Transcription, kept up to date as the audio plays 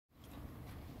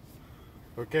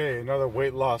Okay, another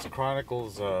weight loss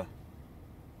chronicles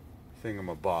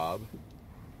thingamabob.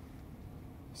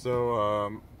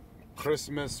 So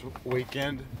Christmas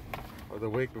weekend or the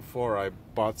week before, I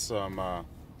bought some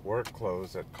work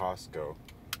clothes at Costco,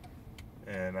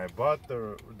 and I bought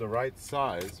the right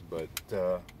size, but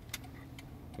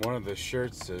one of the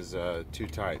shirts is too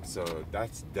tight, so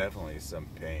that's definitely some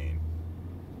pain.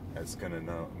 That's gonna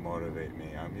motivate me.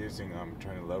 I'm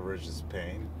trying to leverage this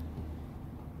pain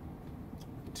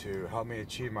to help me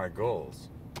achieve my goals.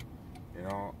 You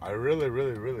know, I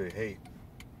really hate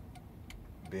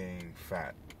being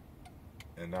fat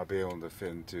and not being able to fit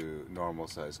into normal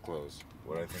size clothes,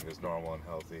 what I think is normal and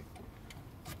healthy.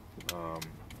 Um,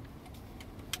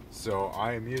 so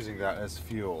I am using that as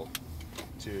fuel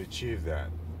to achieve that.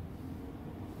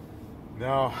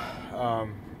 Now,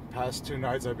 past 2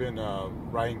 nights I've been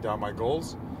writing down my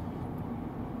goals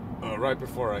right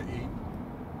before I eat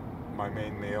my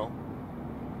main meal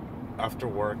after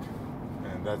work,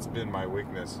 and that's been my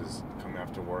weakness, is coming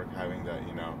after work, having that,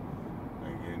 I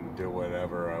can do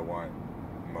whatever I want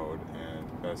mode, and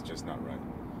that's just not right.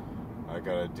 I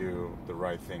gotta do the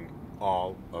right thing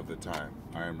all of the time.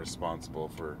 I am responsible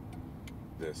for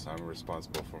this. I'm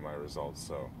responsible for my results,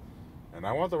 and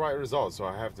I want the right results, so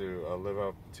I have to live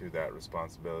up to that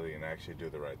responsibility and actually do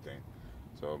the right thing.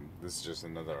 So this is just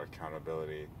another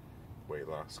accountability weight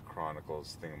loss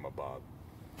chronicles thingamabob.